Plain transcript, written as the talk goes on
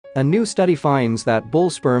A new study finds that bull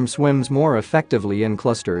sperm swims more effectively in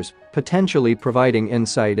clusters, potentially providing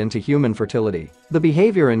insight into human fertility. The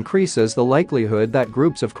behavior increases the likelihood that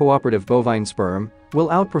groups of cooperative bovine sperm will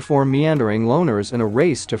outperform meandering loners in a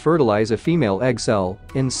race to fertilize a female egg cell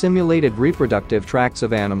in simulated reproductive tracts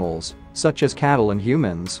of animals, such as cattle and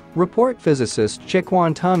humans, report physicist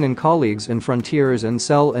Chiquan Tung and colleagues in Frontiers in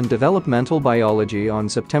Cell and Developmental Biology on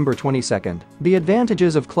September 22. The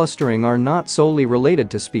advantages of clustering are not solely related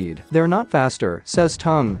to speed. They're not faster, says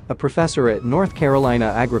Tung, a professor at North Carolina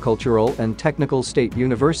Agricultural and Technical State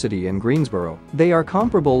University in Greensboro. They are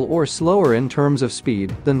comparable or slower in terms of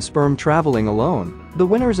speed than sperm traveling alone. The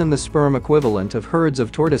winners in the sperm equivalent of herds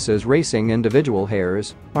of tortoises racing individual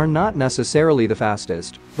hares are not necessarily the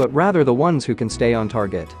fastest, but rather the ones who can stay on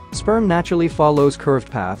target. Sperm naturally follows curved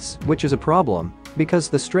paths, which is a problem, because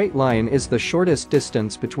the straight line is the shortest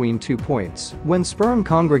distance between 2 points. When sperm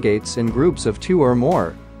congregates in groups of 2 or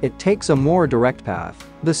more, it takes a more direct path.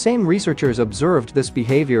 The same researchers observed this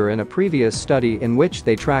behavior in a previous study in which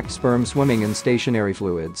they tracked sperm swimming in stationary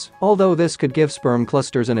fluids. Although this could give sperm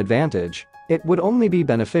clusters an advantage, it would only be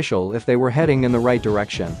beneficial if they were heading in the right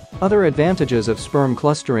direction. Other advantages of sperm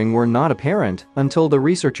clustering were not apparent until the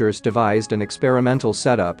researchers devised an experimental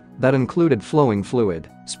setup that included flowing fluid.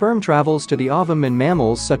 Sperm travels to the ovum in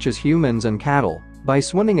mammals such as humans and cattle by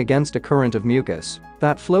swimming against a current of mucus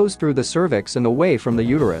that flows through the cervix and away from the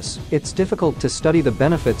uterus. It's difficult to study the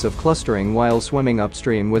benefits of clustering while swimming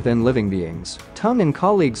upstream within living beings. Tung and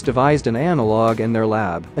colleagues devised an analog in their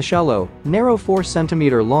lab, a shallow, narrow 4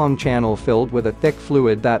 cm long channel filled with a thick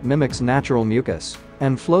fluid that mimics natural mucus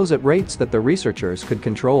and flows at rates that the researchers could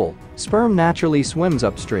control. Sperm naturally swims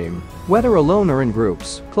upstream, whether alone or in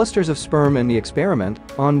groups. Clusters of sperm in the experiment,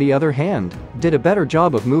 on the other hand, did a better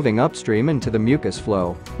job of moving upstream into the mucus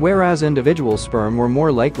flow, whereas individual sperm were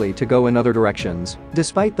more likely to go in other directions.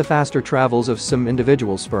 Despite the faster travels of some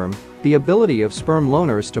individual sperm, the ability of sperm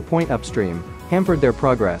loners to point upstream hampered their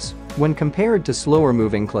progress. When compared to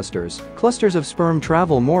slower-moving clusters, clusters of sperm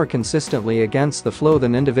travel more consistently against the flow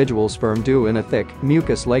than individual sperm do in a thick,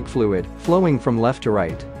 mucus-like fluid flowing from left to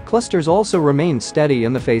right. Clusters also remained steady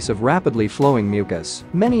in the face of rapidly flowing mucus.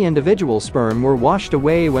 Many individual sperm were washed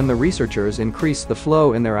away when the researchers increased the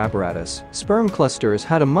flow in their apparatus. Sperm clusters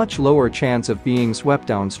had a much lower chance of being swept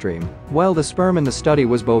downstream. While the sperm in the study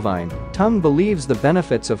was bovine, Tung believes the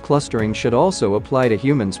benefits of clustering should also apply to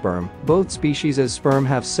human sperm. Both species' sperm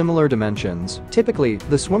have similar dimensions. Typically,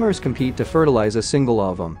 the swimmers compete to fertilize a single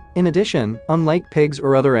ovum. In addition, unlike pigs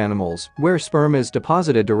or other animals, where sperm is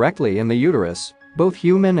deposited directly in the uterus, both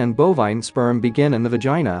human and bovine sperm begin in the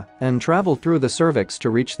vagina and travel through the cervix to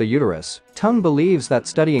reach the uterus. Tung believes that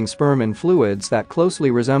studying sperm in fluids that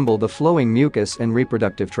closely resemble the flowing mucus in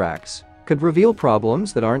reproductive tracts could reveal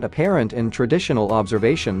problems that aren't apparent in traditional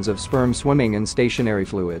observations of sperm swimming in stationary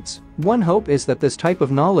fluids. One hope is that this type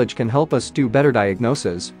of knowledge can help us do better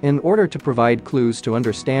diagnosis in order to provide clues to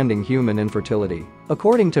understanding human infertility.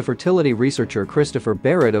 According to fertility researcher Christopher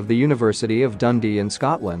Barrett of the University of Dundee in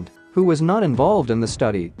Scotland, who was not involved in the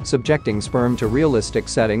study, subjecting sperm to realistic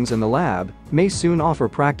settings in the lab may soon offer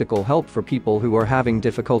practical help for people who are having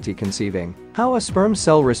difficulty conceiving. How a sperm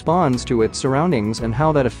cell responds to its surroundings and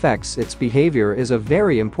how that affects its behavior is a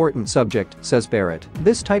very important subject, says Barrett.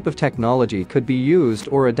 This type of technology could be used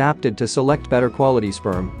or adapted to select better quality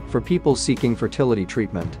sperm for people seeking fertility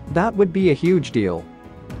treatment. That would be a huge deal.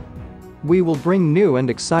 We will bring new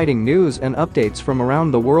and exciting news and updates from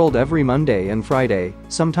around the world every Monday and Friday,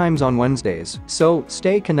 sometimes on Wednesdays. So,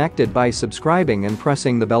 stay connected by subscribing and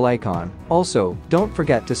pressing the bell icon. Also, don't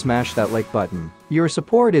forget to smash that like button. Your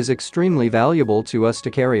support is extremely valuable to us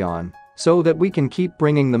to carry on, so that we can keep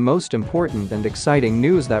bringing the most important and exciting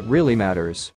news that really matters.